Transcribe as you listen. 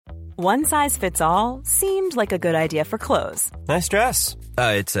One size fits all seemed like a good idea for clothes. Nice dress.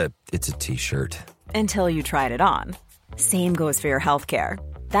 It's a t-shirt. Until you tried it on. Same goes for your healthcare.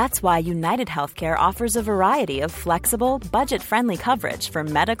 That's why United Healthcare offers a variety of flexible, budget-friendly coverage for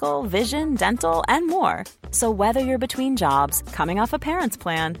medical, vision, dental, and more. So whether you're between jobs, coming off a parent's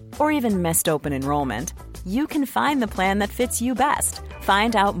plan, or even missed open enrollment, you can find the plan that fits you best.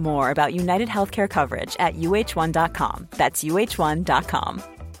 Find out more about United Healthcare coverage at uh1.com. That's uh1.com.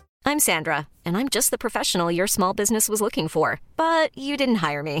 I'm Sandra, and I'm just the professional your small business was looking for. But you didn't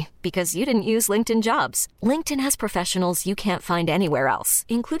hire me because you didn't use LinkedIn Jobs. LinkedIn has professionals you can't find anywhere else,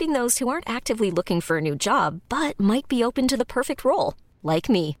 including those who aren't actively looking for a new job, but might be open to the perfect role, like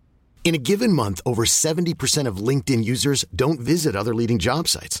me. In a given month, over 70% of LinkedIn users don't visit other leading job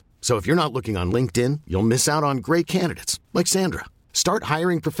sites. So if you're not looking on LinkedIn, you'll miss out on great candidates like Sandra. Start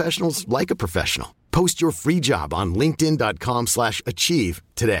hiring professionals like a professional. Post your free job on linkedin.com/achieve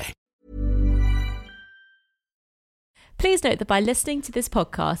today. Please note that by listening to this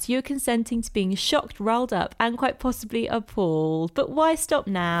podcast, you're consenting to being shocked, riled up, and quite possibly appalled. But why stop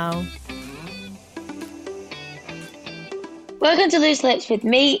now? Welcome to Loose Lips with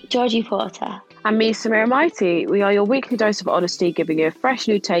me, Georgie Porter. And me, Samira Mighty. We are your weekly dose of honesty, giving you a fresh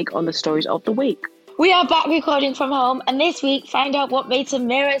new take on the stories of the week. We are back recording from home, and this week, find out what made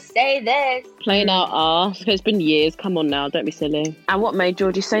Samira say this. Playing our arse. It's been years. Come on now, don't be silly. And what made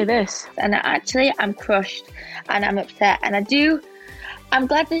Georgie say this? And actually, I'm crushed, and I'm upset, and I'm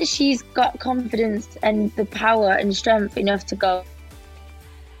glad that she's got confidence and the power and strength enough to go.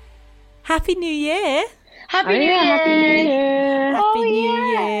 Happy New Year! Happy New Year! Happy New Year! Happy New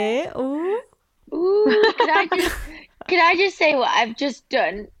Year! Ooh! Can I just say what I've just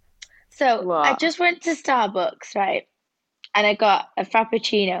done? So what? I just went to Starbucks, right? And I got a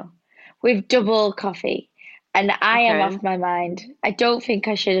Frappuccino with double coffee. And I am off my mind. I don't think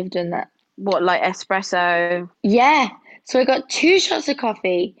I should have done that. What, like espresso? Yeah. So I got 2 shots of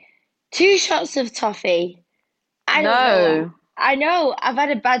coffee, 2 shots of toffee. I don't know. I know. I've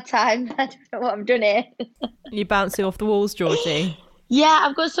had a bad time. I don't know what I've done here. You're bouncing off the walls, Georgie. Yeah,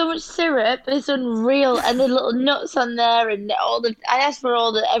 I've got so much syrup. It's unreal. And the little nuts on there and I asked for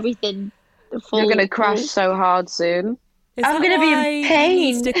everything. You're going to crash so hard soon. I'm going to be in pain.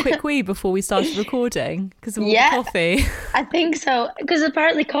 You needed a quick wee before we started recording because of all the coffee. I think so. Because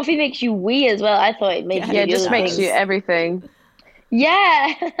apparently coffee makes you wee as well. I thought it made you. Yeah, it just makes you everything.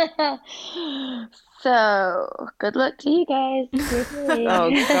 Yeah. So, good luck to you guys.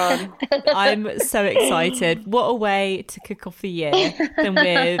 Oh, God. I'm so excited. What a way to kick off the year than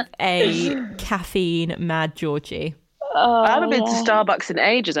with a caffeine-mad Georgie. Oh, I haven't been to Starbucks in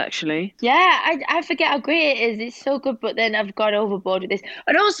ages, actually. Yeah, I forget how great it is. It's so good, but then I've gone overboard with this.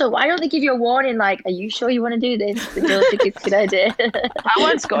 And also, why don't they give you a warning like, are you sure you want to do this? I don't think it's a good idea. I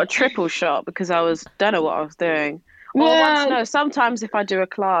once got a triple shot because don't know what I was doing. Or sometimes if I do a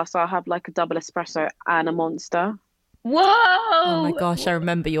class, I'll have like a double espresso and a Monster. Whoa! Oh my gosh, I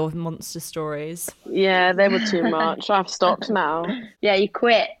remember your Monster stories. Yeah, they were too much. I've stopped now. Yeah, you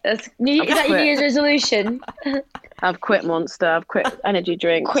quit. Is that your New Year's resolution? I've quit Monster. I've quit energy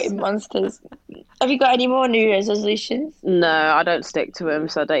drinks. Quit Monsters. Have you got any more New Year's resolutions? No, I don't stick to them,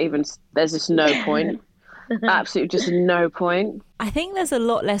 so there's just no point. Absolutely just no point. I think there's a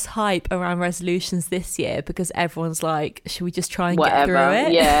lot less hype around resolutions this year because everyone's like, should we just try and get through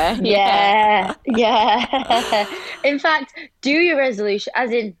it? Yeah. Yeah. In fact, do your resolution,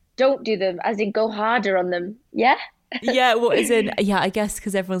 as in don't do them, as in go harder on them. Yeah? Yeah, what is in? Yeah, I guess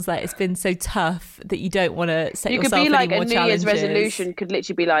because everyone's like, it's been so tough that you don't want to set yourself any more challenges. You could be like a New Year's resolution could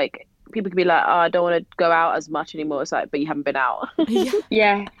literally be like, people could be like, oh, I don't want to go out as much anymore. It's like, but you haven't been out.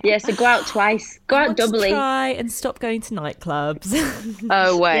 Yeah. So go out twice. Go out doubly. Try and stop going to nightclubs.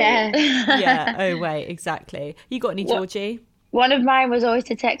 Oh, wait. Yeah. Oh, wait. Exactly. You got any, Georgie? One of mine was always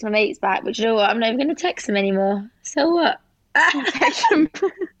to text my mates back, but you know what? I'm not even going to text them anymore. So what? I've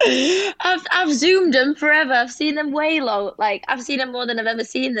zoomed them forever. I've seen them way long. Like, I've seen them more than I've ever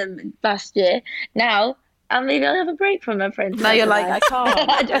seen them last year. Now, maybe I'll have a break from my friends. Now you're like, I can't.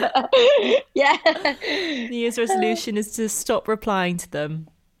 I don't know. Yeah. New Year's resolution is to stop replying to them.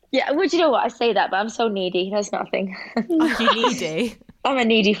 Yeah, well, do you know what? I say that, but I'm so needy. That's not a thing. Are you needy? I'm a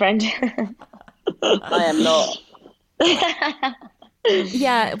needy friend. I am not.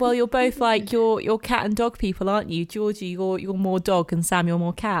 Yeah, well, you're both like you're cat and dog people, aren't you? Georgie, you're more dog, and Sam, you're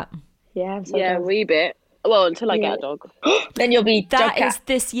more cat. Yeah, I'm so a wee bit. Well, until I get a dog. Then you'll be That dog is cat.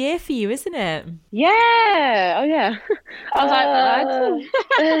 this year for you, isn't it? Yeah. Oh, yeah. I was like,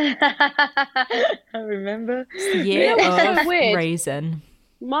 I remember. It's the year of weird. raisin.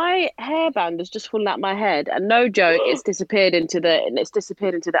 My hairband has just fallen out my head, and no joke, it's disappeared into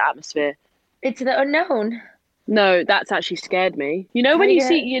the atmosphere. Into the unknown. No, that's actually scared me. You know when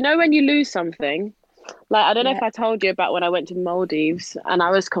you lose something, like I don't know if I told you about when I went to Maldives and I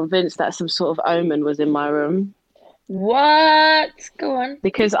was convinced that some sort of omen was in my room. What? Go on.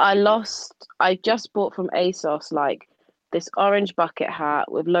 Because I just bought from ASOS like this orange bucket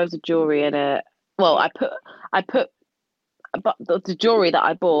hat with loads of jewelry in it. Well, I put the jewelry that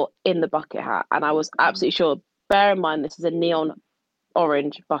I bought in the bucket hat, and I was absolutely sure. Bear in mind, this is a neon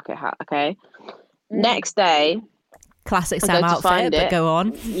orange bucket hat. Okay. Next day, classic Sam outfit. But go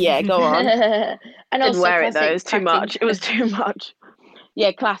on. Yeah, go on. And I didn't also wear it though. It was too classic much. It was too much.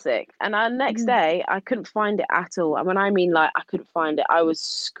 Yeah, classic. And next day, I couldn't find it at all. And when I mean like I couldn't find it, I was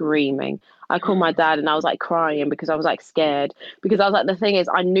screaming. I called my dad and I was like crying because I was like scared. Because I was like, the thing is,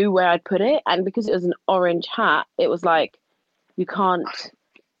 I knew where I'd put it, and because it was an orange hat, it was like you can't.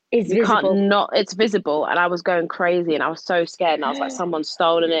 It's visible, and I was going crazy, and I was so scared, and I was like, someone's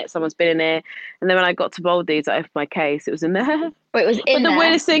stolen it, someone's been in there. And then when I got to Maldives, I opened my case, it was in there. But it was in there. The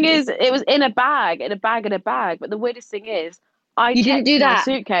weirdest thing is, it was in a bag. But the weirdest thing is, you didn't do that.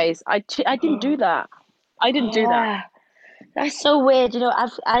 My suitcase. I didn't do that. I didn't do that. That's so weird. You know,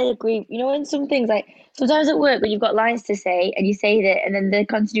 I agree. You know, in some things, like sometimes at work when you've got lines to say and you say it, and then the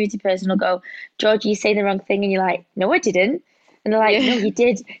continuity person will go, George, you say the wrong thing, and you're like, no, I didn't. And they're like, no, you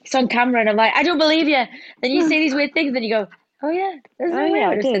did. It's on camera. And I'm like, I don't believe you. Then you say these weird things, and then you go, oh yeah, there's no way I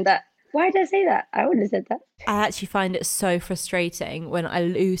would have said that. Why did I say that? I wouldn't have said that. I actually find it so frustrating when I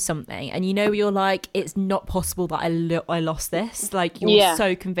lose something, and you're like, it's not possible that I lost this. Like you're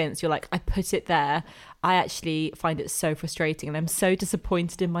so convinced. You're like, I put it there. I actually find it so frustrating, and I'm so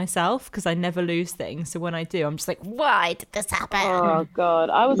disappointed in myself because I never lose things. So when I do, I'm just like, why did this happen? Oh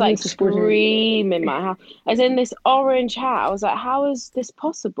God, I was like screaming my house. As in this orange hat, I was like, how is this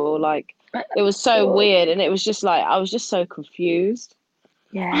possible? Like it was so weird, and it was just like I was just so confused.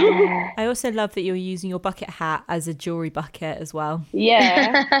 Yeah. I also love that you're using your bucket hat as a jewelry bucket as well.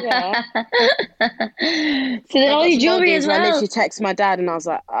 Yeah. So then all your jewelry as well. I literally texted my dad and I was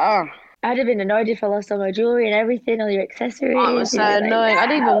like, oh. I'd have been annoyed if I lost all my jewelry and everything, all your accessories. Oh, it was so annoying. I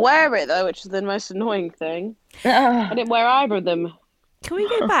didn't even wear it though, which is the most annoying thing. I didn't wear either of them. Can we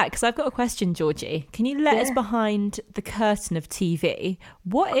go back? Because I've got a question, Georgie. Can you let us behind the curtain of TV?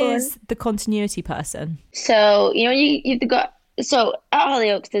 What is the continuity person? So, you know, you've got... So at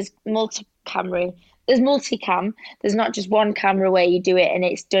Hollyoaks, there's multi-cam. There's not just one camera where you do it and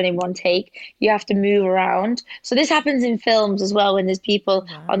it's done in one take. You have to move around. So this happens in films as well when there's people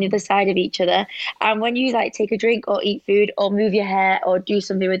on the other side of each other. And when you like take a drink or eat food or move your hair or do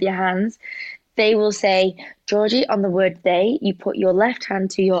something with your hands, they will say, Georgie, on the word they, you put your left hand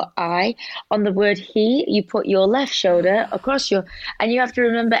to your eye. On the word he, you put your left shoulder across your... And you have to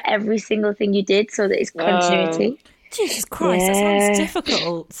remember every single thing you did so that it's continuity. Jesus Christ, that sounds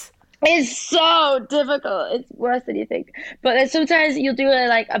difficult. It's so difficult. It's worse than you think. But then sometimes you'll do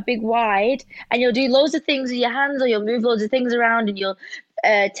a big wide, and you'll do loads of things with your hands, or you'll move loads of things around, and you'll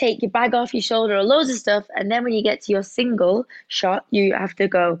take your bag off your shoulder, or loads of stuff. And then when you get to your single shot, you have to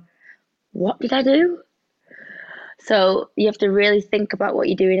go, what did I do? So you have to really think about what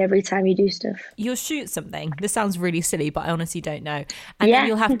you're doing every time you do stuff. You'll shoot something. This sounds really silly, but I honestly don't know. And then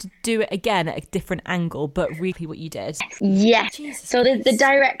you'll have to do it again at a different angle, but repeat what you did. Yes. Jesus so the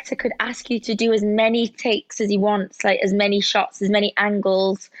director could ask you to do as many takes as he wants, like as many shots, as many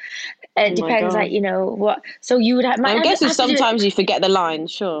angles. It depends, like, you know, what. So you would have... I'm guessing sometimes you forget the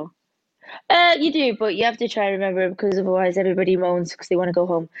lines, sure. You do, but you have to try and remember them because otherwise everybody moans because they want to go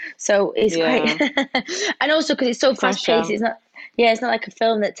home. So it's quite, and also because it's so fast paced. It's not like a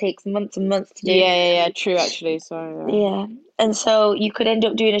film that takes months and months to do. Yeah, true actually. So yeah, and so you could end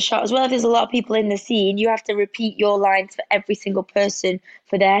up doing a shot as well. If there's a lot of people in the scene, you have to repeat your lines for every single person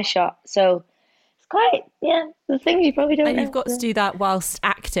for their shot. So it's quite the things you probably don't. And you've got to do that whilst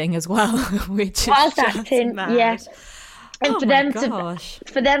acting as well, which whilst is acting, mad. yeah. And for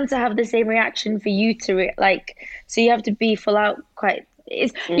them to have the same reaction for you to so you have to be full out quite.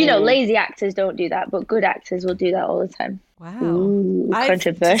 It's you know, lazy actors don't do that, but good actors will do that all the time. Wow, ooh,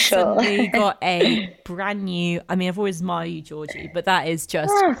 controversial. I've suddenly got a brand new. I mean, I've always admired you, Georgie, but that is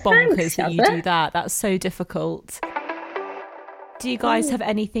just bonkers that you do that. That's so difficult. Do you guys have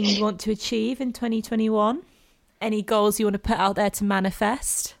anything you want to achieve in 2021? Any goals you want to put out there to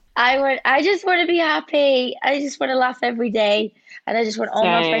manifest? I just want to be happy. I just want to laugh every day. And I just want all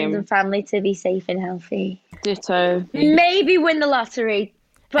my friends and family to be safe and healthy. Ditto. Maybe win the lottery.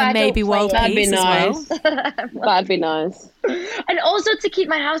 But and maybe world peace as well. That'd be nice. And also to keep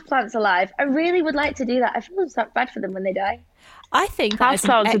my houseplants alive. I really would like to do that. I feel bad for them when they die. I think That is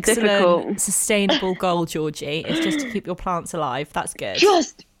sounds an excellent, difficult. sustainable goal, Georgie. It's just to keep your plants alive. That's good.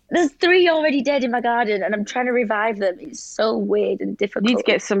 There's 3 already dead in my garden, and I'm trying to revive them. It's so weird and difficult. You need to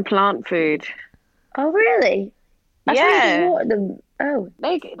get some plant food. Oh, really? I thought you Yeah. watered them. Oh,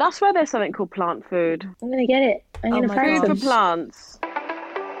 That's where there's something called plant food. I'm gonna get it. I'm gonna my find God. Food some. for plants.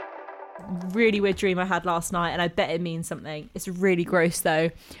 Really weird dream I had last night, and I bet it means something. It's really gross though.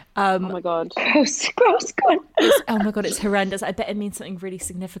 Oh my God. Gross, go on. Oh my God, it's horrendous. I bet it means something really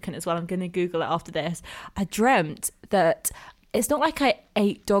significant as well. I'm going to Google it after this. I dreamt that it's not like I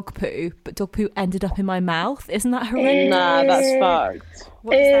ate dog poo, but dog poo ended up in my mouth. Isn't that horrendous? Nah, that's fucked.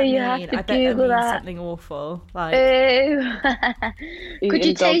 What does that you mean? have to I bet Google that means that. something awful. Like Could you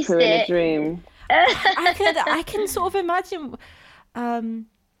Eating dog taste poo in a it? dream. I can sort of imagine. Oh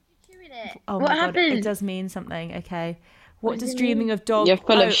What my God, happened? it does mean something. Okay. What does dreaming of dog? You're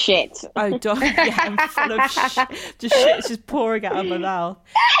full of shit. Oh, dog. Yeah, I'm full of shit's just pouring out of my mouth.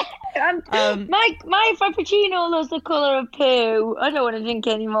 My frappuccino loves the colour of poo. I don't want to drink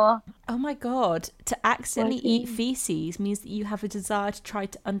anymore. Oh my God. To accidentally eat feces means that you have a desire to try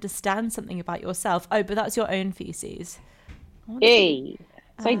to understand something about yourself. Oh, but that's your own feces. Hey,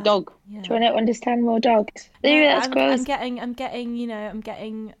 say dog. Do you want to understand more dogs? Maybe that's gross. I'm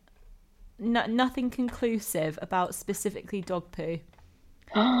getting nothing conclusive about specifically dog poo.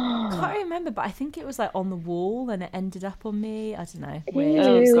 Can't remember, but I think it was like on the wall and it ended up on me. I don't know. Weird.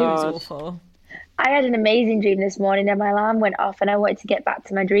 Ew. It was God. awful. I had an amazing dream this morning and my alarm went off and I wanted to get back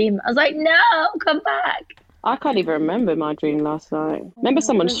to my dream. I was like, no, come back. I can't even remember my dream last night. Remember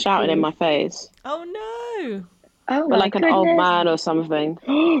someone shouting in my face. Oh no. Oh, Or my like an old goodness. man or something.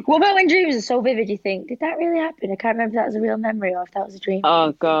 What about when dreams are so vivid, you think? Did that really happen? I can't remember if that was a real memory or if that was a dream.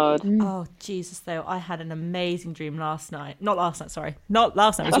 Oh God. Oh Jesus, though, I had an amazing dream last night. Not last night, sorry. Not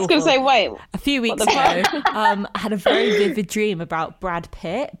last night. It I was going to say, wait. a few weeks ago, I had a very vivid dream about Brad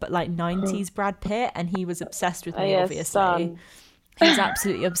Pitt, but like 90s Brad Pitt, and he was obsessed with me, yes, obviously. son. He was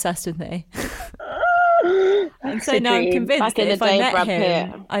absolutely obsessed with me. And so a now I'm dream. convinced Back in that the if day, I Brad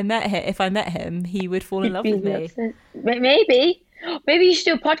met him, if I met him, he would fall in love with me. Maybe. Maybe you should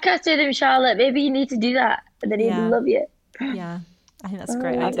do a podcast with him, Charlotte. Maybe you need to do that. And then he'd Yeah. love you. Yeah, I think that's a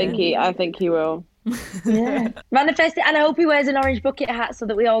great I idea. think he will. Yeah. Manifest it. And I hope he wears an orange bucket hat so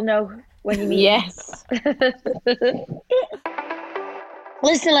that we all know when you meet him. Yes.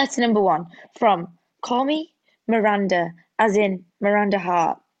 Listener letter number 1 from Call Me Miranda, as in Miranda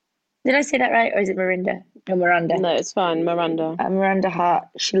Hart. Did I say that right, or is it Miranda? No, Miranda. No, it's fine, Miranda. Miranda Hart,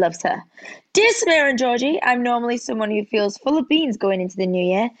 she loves her. Dear Samira and Georgie, I'm normally someone who feels full of beans going into the new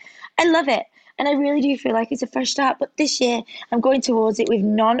year. I love it, and I really do feel like it's a fresh start, but this year I'm going towards it with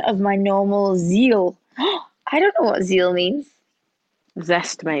none of my normal zeal. I don't know what zeal means.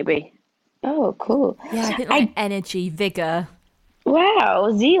 Zest, maybe. Oh, cool. Yeah, I think like energy, vigor.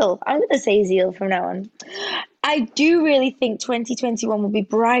 Wow, zeal. I'm going to say zeal from now on. I do really think 2021 will be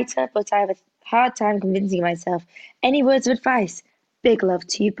brighter, but I have a hard time convincing myself. Any words of advice? Big love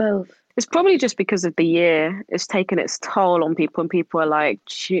to you both. It's probably just because of the year. It's taken its toll on people, and people are like,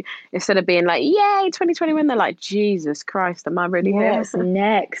 instead of being like, yay, 2021, they're like, Jesus Christ, am I really here? What's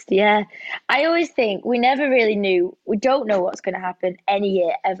next? Yeah. I always think we never really knew. We don't know what's going to happen any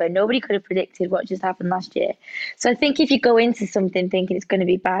year ever. Nobody could have predicted what just happened last year. So I think if you go into something thinking it's going to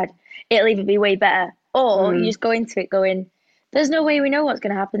be bad, it'll either be way better, or you just go into it going, there's no way we know what's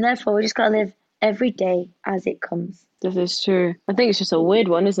going to happen. Therefore, we just got to live every day as it comes. This is true. I think it's just a weird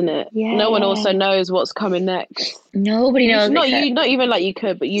one, isn't it? Yeah. No one also knows what's coming next. Nobody knows. Not except- you, not even like you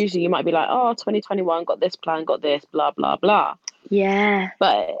could, but usually you might be like, oh, 2021, got this plan, got this, blah, blah, blah. Yeah.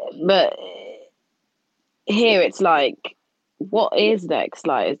 But here it's like, what is next?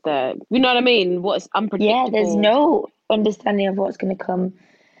 Like, is there, you know what I mean? What's unpredictable? Yeah, there's no understanding of what's going to come.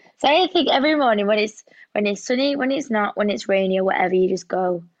 So I think every morning when it's sunny, when it's not, when it's rainy or whatever, you just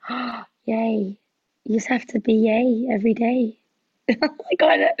go, oh, yay. You just have to be yay every day. Oh my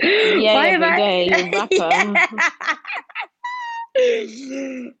God. Yay every day, you're a rapper.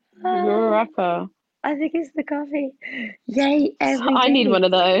 You're a rapper. I think it's the coffee. Yay every day. I need one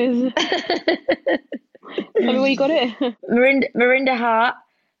of those. Tell me where you got it. Miranda Hart,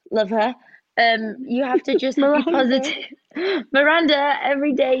 love her. You have to just be positive. Miranda,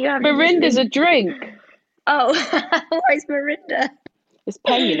 every day you have to Mirinda's a drink. Oh, what is Mirinda? It's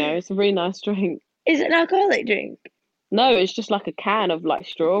pen, you know. It's a really nice drink. Is it an alcoholic drink? No, it's just like a can of like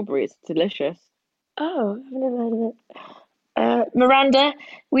strawberries. It's delicious. Oh, I've never heard of it. Miranda,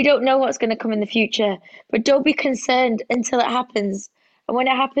 we don't know what's going to come in the future, but don't be concerned until it happens. And when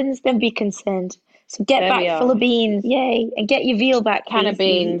it happens, then be concerned. So get There we back are. full of beans, yay, and get your veal back. Can of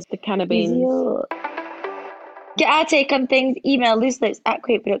please. beans. The can of beans. Zeal. Get our take on things. Email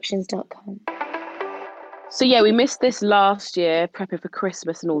looselips@quakeproductions.com. So yeah, we missed this last year, prepping for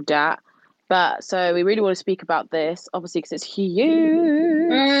Christmas and all that. But so we really want to speak about this, obviously, because it's huge.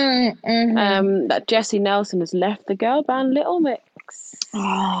 That Jesy Nelson has left the girl band Little Mix.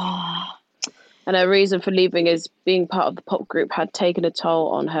 And her reason for leaving is being part of the pop group had taken a toll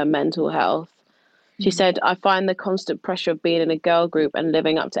on her mental health. She said, "I find the constant pressure of being in a girl group and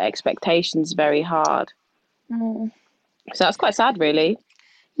living up to expectations very hard." So that's quite sad, really.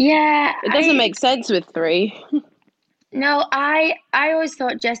 Yeah. It doesn't make sense with three. No, I always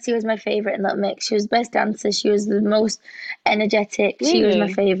thought Jesy was my favourite in Little Mix. She was the best dancer. She was the most energetic. Really? She was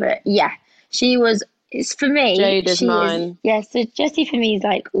my favourite. Yeah. She was, it's for me. Jade is mine. Yeah, so Jesy for me is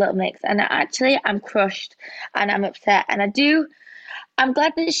like Little Mix. And actually, I'm crushed and I'm upset. And I'm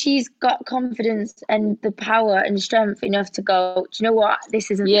glad that she's got confidence and the power and strength enough to go, do you know what?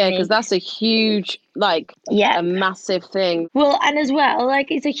 This isn't for me. Because that's a huge, a massive thing. Well, and as well,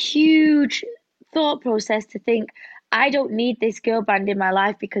 it's a huge thought process to think, I don't need this girl band in my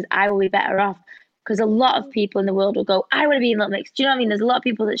life because I will be better off. Because a lot of people in the world will go, I want to be in Little Mix. Do you know what I mean? There's a lot of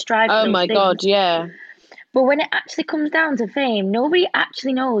people that strive for those things. God, yeah. But when it actually comes down to fame, nobody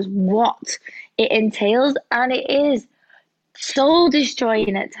actually knows what it entails. And it is soul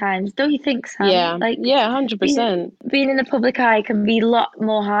destroying at times, don't you think, Sam? Yeah, 100%. Being in the public eye can be a lot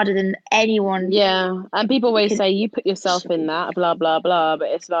more harder than anyone. Yeah, and people always say you put yourself in that, blah blah blah, but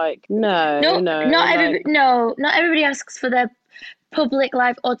it's like not everybody asks for their public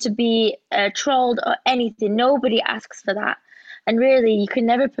life or to be trolled or anything. Nobody asks for that, and really, you can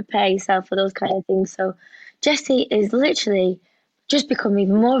never prepare yourself for those kind of things. So, Jesy is literally just become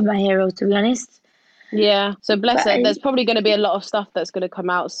even more of my hero, to be honest. Yeah, so bless her. There's probably going to be a lot of stuff that's going to come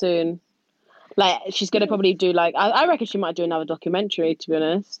out soon. She's going to probably do I reckon she might do another documentary, to be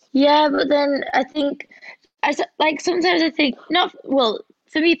honest. Yeah, but then I think, sometimes I think, for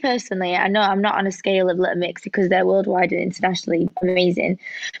me personally, I know I'm not on a scale of Little Mix because they're worldwide and internationally amazing.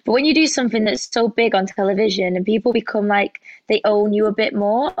 But when you do something that's so big on television and people become they own you a bit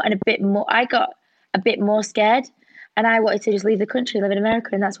more and a bit more, I got a bit more scared. And I wanted to just leave the country, live in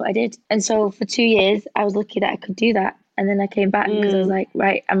America, and that's what I did. And so for 2 years, I was lucky that I could do that. And then I came back because I was like,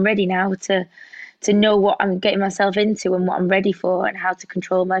 right, I'm ready now to know what I'm getting myself into and what I'm ready for and how to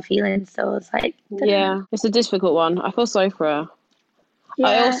control my feelings. So I was like, yeah, it's a difficult one. I feel sorry for her.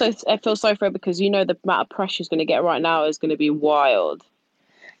 Yeah. I feel sorry for her because the amount of pressure she's going to get right now is going to be wild.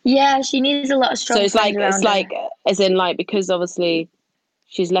 Yeah, she needs a lot of strong. So because obviously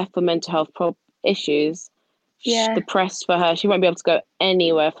she's left for mental health issues. Yeah. The press for her, she won't be able to go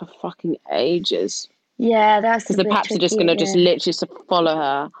anywhere for fucking ages. Yeah, that's because the paps are just gonna just literally follow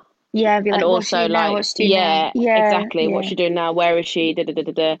her. Yeah, be and also what's she doing now? Exactly. What's she doing now? Where is she? So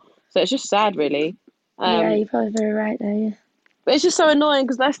it's just sad, really. Yeah, you're probably very right there. Yeah. But it's just so annoying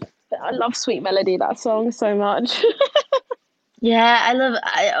because I love Sweet Melody, that song, so much. Yeah, I love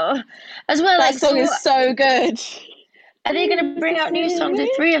as well. That song is so good. Are they gonna bring out new songs with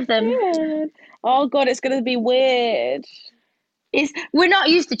 3 of them? Yeah. Oh God, it's gonna be weird. We're not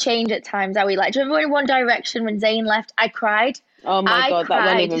used to change at times, are we? Do you remember in One Direction when Zayn left? I cried. Oh my God, that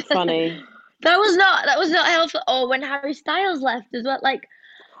wasn't even funny. that was not helpful. Or when Harry Styles left as well.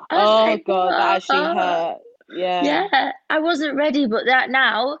 God, that actually hurt. Yeah. Yeah, I wasn't ready, but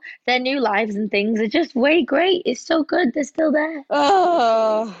now their new lives and things are just way great. It's so good. They're still there.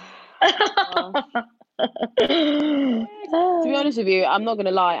 Oh. To be honest with you, I'm not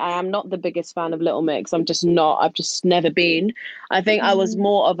gonna lie, I am not the biggest fan of Little Mix. I'm just not. I've just never been. I think I was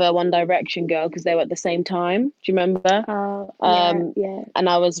more of a One Direction girl because they were at the same time. Do you remember? Yeah. And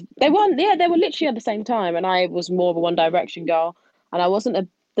they were literally at the same time, and I was more of a One Direction girl, and I wasn't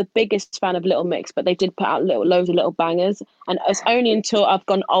the biggest fan of Little Mix, but they did put out loads of little bangers. And it's only until I've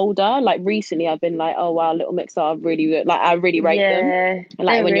gone older, recently, I've been like, oh wow, Little Mix are really good. I really rate them.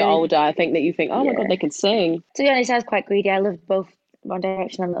 And when you're older, I think that you think, oh my God, they can sing. To be honest, I was quite greedy. I loved both One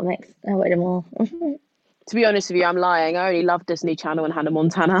Direction and Little Mix. I wanted them all. To be honest with you, I'm lying. I only love Disney Channel and Hannah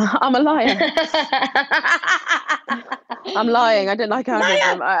Montana. I'm a liar. I'm lying. I didn't like either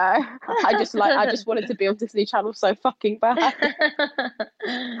of them. I just wanted to be on Disney Channel so fucking bad.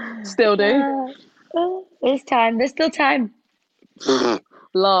 Still do. There's time. There's still time.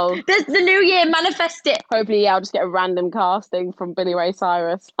 Lol. There's the new year. Manifest it. Hopefully, I'll just get a random casting from Billy Ray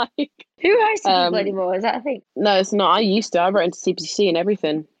Cyrus. Who writes to people anymore? Is that a thing? No, it's not. I used to. I wrote into CBC and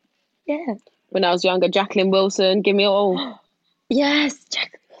everything. Yeah. When I was younger, Jacqueline Wilson, give me all. Yes,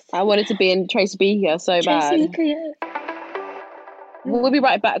 Jacqueline Wilson. I wanted to be in Tracy Beaker so bad. Yeah. We'll be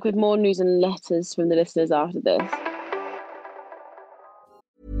right back with more news and letters from the listeners after this.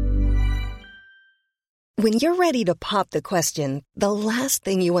 When you're ready to pop the question, the last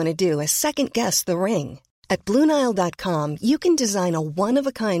thing you want to do is second-guess the ring. At BlueNile.com, you can design a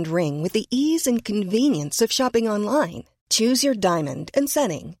one-of-a-kind ring with the ease and convenience of shopping online. Choose your diamond and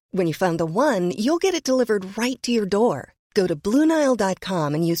setting. When you find the one, you'll get it delivered right to your door. Go to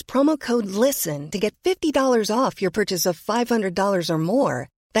BlueNile.com and use promo code LISTEN to get $50 off your purchase of $500 or more.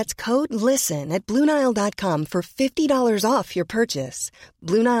 That's code LISTEN at BlueNile.com for $50 off your purchase.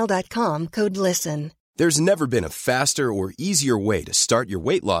 BlueNile.com, code LISTEN. There's never been a faster or easier way to start your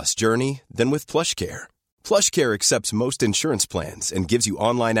weight loss journey than with PlushCare. PlushCare accepts most insurance plans and gives you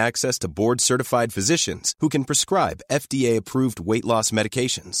online access to board-certified physicians who can prescribe FDA-approved weight loss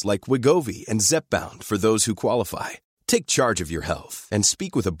medications like Wegovy and Zepbound for those who qualify. Take charge of your health and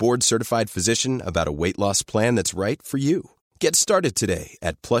speak with a board-certified physician about a weight loss plan that's right for you. Get started today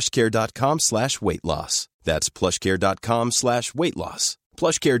at plushcare.com/weight loss. That's plushcare.com/weight loss.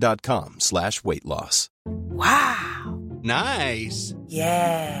 plushcare.com/weight loss. Wow. Nice.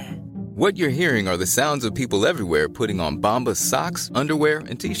 Yeah. What you're hearing are the sounds of people everywhere putting on Bombas socks, underwear,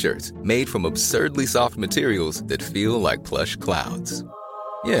 and T-shirts made from absurdly soft materials that feel like plush clouds.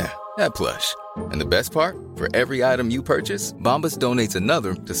 Yeah, that plush. And the best part? For every item you purchase, Bombas donates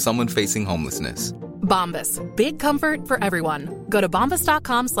another to someone facing homelessness. Bombas. Big comfort for everyone. Go to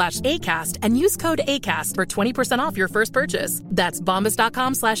bombas.com/ACAST and use code ACAST for 20% off your first purchase. That's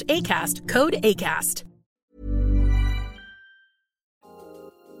bombas.com/ACAST. Code ACAST.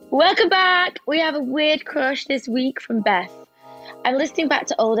 Welcome back. We have a weird crush this week from Beth. I'm listening back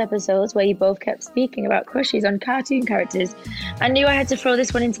to old episodes where you both kept speaking about crushes on cartoon characters. I knew I had to throw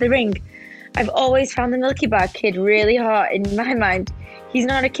this one into the ring. I've always found the Milky Bar kid really hot in my mind. He's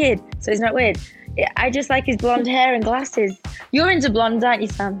not a kid, so he's not weird. I just like his blonde hair and glasses. You're into blondes, aren't you,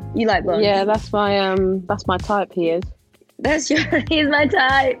 Sam? You like blondes? Yeah, that's my type. He is. He's my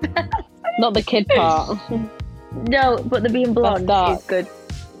type. Not the kid part. No, but the being blonde is good.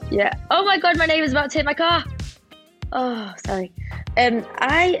 Yeah. Oh my God, my neighbour's about to hit my car. Oh, sorry.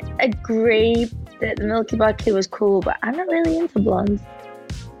 I agree that the Milky Bar kid was cool, but I'm not really into blondes.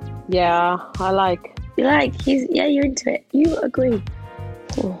 Yeah, I like. You like? You're into it. You agree.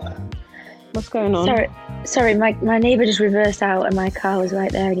 Oh. What's going on? Sorry, my neighbour just reversed out and my car was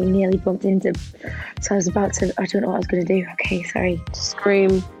right there and he nearly bumped into. So I was about to. I don't know what I was going to do. Okay, sorry.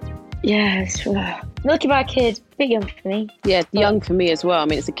 Scream. Yeah, sure. Milky Bar kid, bit young for me. Yeah, young for me as well. I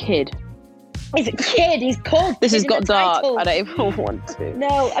mean, it's a kid. He's a kid. He's called. This has got dark. Title. I don't even want to.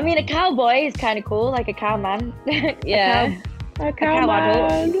 No, I mean a cowboy is kind of cool, like a cowman. Yeah. A cow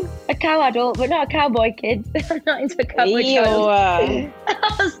adult. A cow adult, but not a cowboy kid. I'm not into cowboy kids. Oh,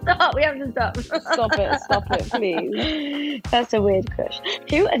 stop. We have to stop. Stop it, please. That's a weird crush.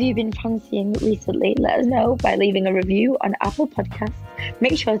 Who have you been fancying recently? Let us know by leaving a review on Apple Podcasts.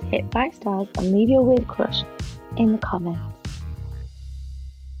 Make sure to hit 5 stars and leave your weird crush in the comments.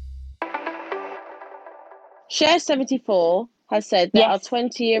 Share74 has said there are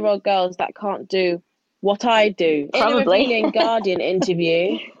 20-year-old girls that can't do what I do. Probably. In a revealing Guardian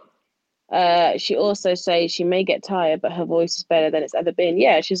interview, she also says she may get tired, but her voice is better than it's ever been.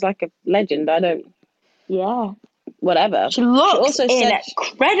 Yeah, she's like a legend. Whatever. She looks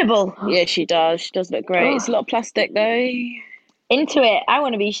incredible. Yeah, she does. She does look great. It's a lot of plastic, though. Into it. I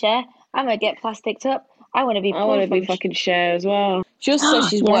want to be Cher. I'm going to get plasticked up. I want to be fucking Cher as well. She also says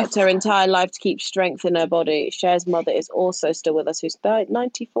she's worked her entire life to keep strength in her body. Cher's mother is also still with us, who's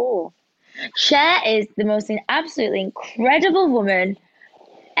 94. Cher is the most absolutely incredible woman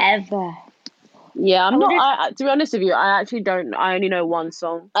ever. Yeah, to be honest with you, I actually don't. I only know one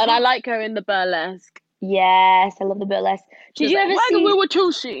song, and I like her in the burlesque. Yes, I love the burlesque. Did you ever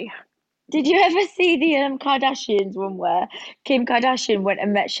see the Kardashians one where Kim Kardashian went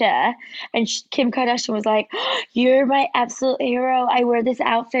and met Cher, and Kim Kardashian was like, "You're my absolute hero. I wear this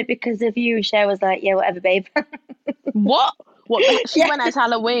outfit because of you." Cher was like, "Yeah, whatever, babe." What? She went as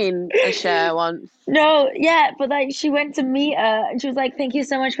Halloween as Cher once. No, yeah, but like she went to meet her and she was like, "Thank you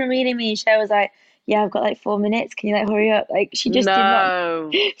so much for meeting me." Cher was like, "Yeah, I've got like 4 minutes. Can you like hurry up?" Like she just did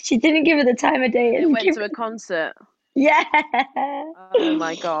not. She didn't give her the time of day. They went to a concert. Yeah. Oh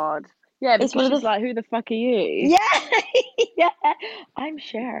my God. Yeah, because she's like, "Who the fuck are you?" Yeah. Yeah. I'm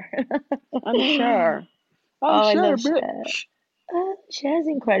Cher. I'm Cher. I love Cher. Cher's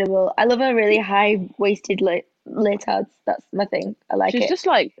incredible. I love her really high-waisted leotards. That's my thing. I like it. She's just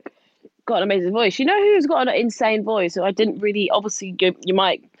like got an amazing voice. You know who's got an insane voice? So I didn't really, obviously you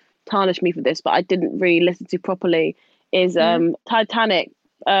might tarnish me for this, but I didn't really listen to properly. Is Titanic.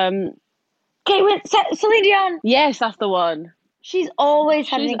 Celine Dion. Yes, that's the one. She's always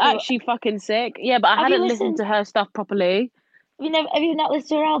She's actually fucking sick. Yeah, but I hadn't listened to her stuff properly. Have you not listened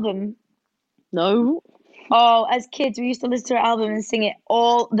to her album? No. Oh, as kids, we used to listen to her album and sing it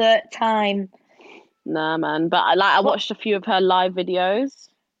all the time. Nah, man. But I watched a few of her live videos.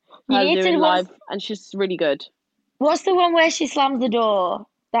 Her doing live, and she's really good. What's the one where she slams the door?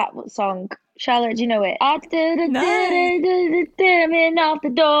 That song. Charlotte, do you know it? I did off the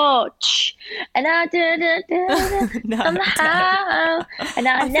door, and I somehow, and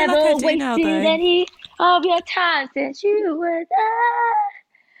I never wasted any of your time since you were there.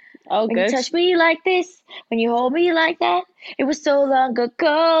 Oh, when good. You touch me like this, when you hold me like that, it was so long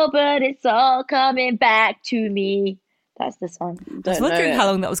ago, but it's all coming back to me. That's the song. I was wondering how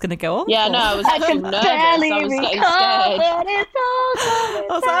long that was going to go on. Yeah, no, I was actually nervous. I was getting scared. I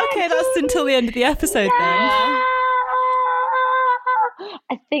was like, okay, that's until the end of the episode then.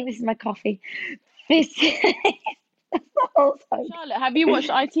 I think this is my coffee. This is the whole song. Charlotte, have you watched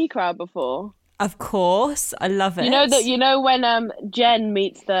IT Crowd before? Of course, I love it. You know when Jen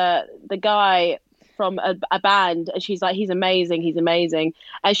meets the guy from a band, and she's like, he's amazing,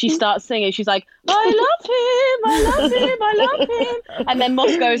 and she starts singing, she's like, I love him, and then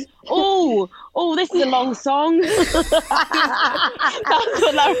Moss goes, oh, this is a long song. That's what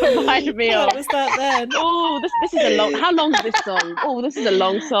that reminded me of. What was that then? Oh, this is a long, how long is this song? Oh, this is a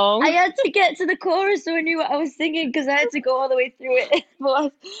long song. I had to get to the chorus so I knew what I was singing, because I had to go all the way through it.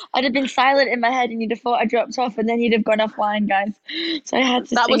 I'd have been silent in my head and you'd have thought I dropped off, and then you'd have gone offline, guys. So I had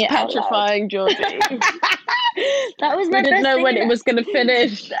to that sing was it out petrifying, Georgie. That was my We didn't best know when thing. it was going to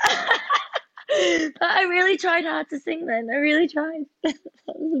finish. But I really tried hard to sing then. I really tried. That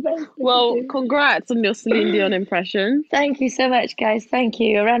was the best thing Well, to do. congrats on your Celine Dion impression. Thank you so much, guys. Thank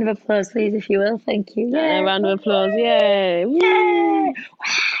you. A round of applause, please, if you will. Thank you. Yeah, a round of applause. Yay. Woo. Yay.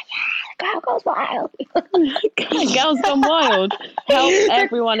 The crowd goes wild. Girls Gone Wild. Help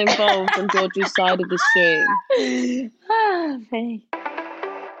everyone involved on Georgie's side of the stream. Funny.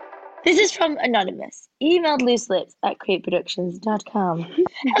 This is from Anonymous. Emailed looselips@createproductions.com.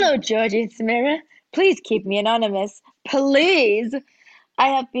 Hello, Georgie and Samira. Please keep me anonymous. Please. I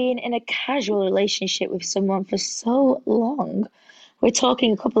have been in a casual relationship with someone for so long. We're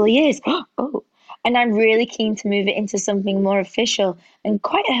talking a couple of years. Oh. And I'm really keen to move it into something more official, and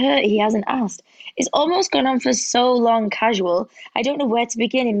quite hurt he hasn't asked. It's almost gone on for so long casual. I don't know where to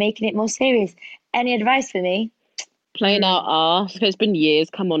begin in making it more serious. Any advice for me? Playing out arse. It's been years.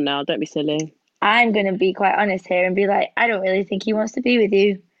 Come on now. Don't be silly. I'm going to be quite honest here and be like, I don't really think he wants to be with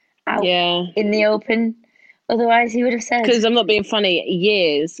you out in the open. Otherwise, he would have said. Because I'm not being funny.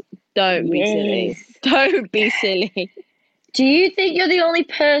 Years. Don't be silly. Don't be silly. Do you think you're the only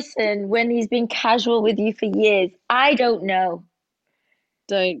person when he's been casual with you for years? I don't know.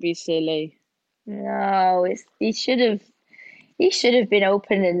 Don't be silly. No, he should have been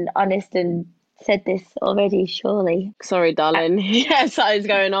open and honest and said this already, surely. Sorry, darling. Yes, that is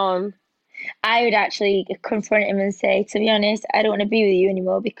going on. I would actually confront him and say, to be honest, I don't want to be with you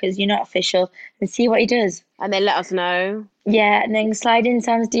anymore because you're not official, and see what he does. And then let us know. Yeah, and then slide in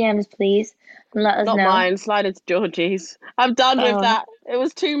Sam's DMs, please, and let us know. Not mine, slide into Georgie's. I'm done with that. It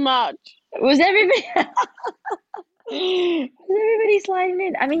was too much. Was everybody sliding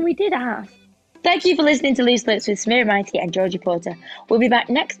in? I mean, we did ask. Thank you for listening to Loose Lips with Samira Mighty and Georgie Porter. We'll be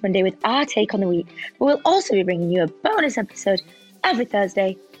back next Monday with our take on the week, but we'll also be bringing you a bonus episode every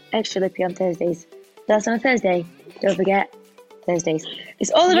Thursday. Extra Lippy on Thursdays. That's on a Thursday. Don't forget, Thursdays. It's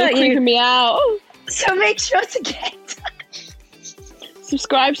all about you. You're creeping me out. So make sure to get in touch.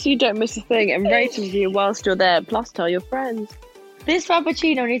 Subscribe so you don't miss a thing, and rate and review whilst you're there. Plus, tell your friends. This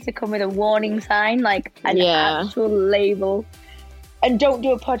Frappuccino needs to come with a warning sign, like an actual label. And don't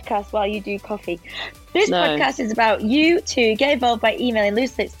do a podcast while you do coffee. This podcast is about you to get involved by emailing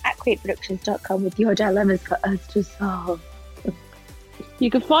looselips@createproductions.com with your dilemmas for us to solve. You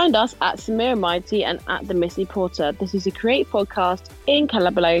can find us at Samira Mighty and at The Missy Porter. This is a Create podcast in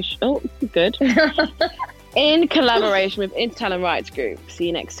collaboration. Oh, good. In collaboration with Intertalent Rights Group. See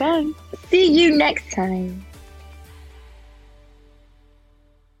you next time. See you next time.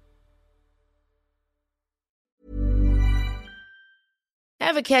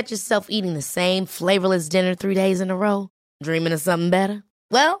 Ever catch yourself eating the same flavorless dinner 3 days in a row? Dreaming of something better?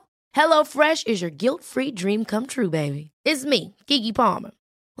 Well, HelloFresh is your guilt-free dream come true, baby. It's me, Keke Palmer.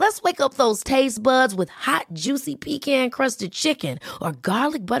 Let's wake up those taste buds with hot, juicy pecan-crusted chicken or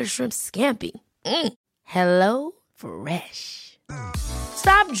garlic butter shrimp scampi. Hello Fresh.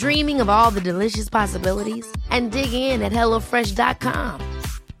 Stop dreaming of all the delicious possibilities and dig in at HelloFresh.com.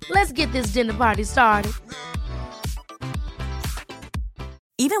 Let's get this dinner party started.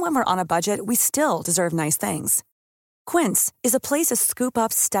 Even when we're on a budget, we still deserve nice things. Quince is a place to scoop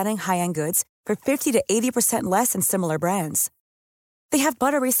up stunning high-end goods for 50 to 80% less than similar brands. They have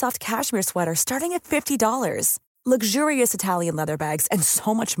buttery soft cashmere sweaters starting at $50, luxurious Italian leather bags, and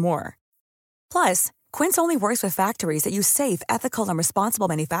so much more. Plus, Quince only works with factories that use safe, ethical, and responsible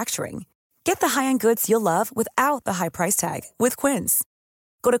manufacturing. Get the high-end goods you'll love without the high price tag with Quince.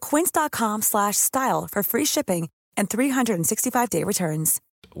 Go to quince.com/style for free shipping and 365-day returns.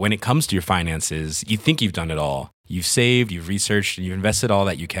 When it comes to your finances, you think you've done it all. You've saved, you've researched, and you've invested all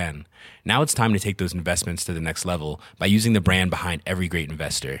that you can. Now it's time to take those investments to the next level by using the brand behind every great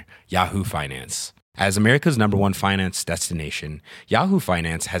investor, Yahoo Finance. As America's #1 finance destination, Yahoo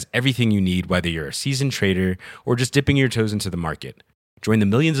Finance has everything you need, whether you're a seasoned trader or just dipping your toes into the market. Join the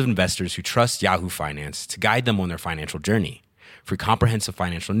millions of investors who trust Yahoo Finance to guide them on their financial journey. For comprehensive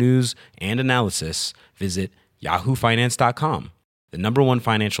financial news and analysis, visit yahoofinance.com, the #1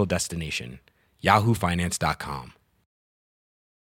 financial destination, yahoofinance.com.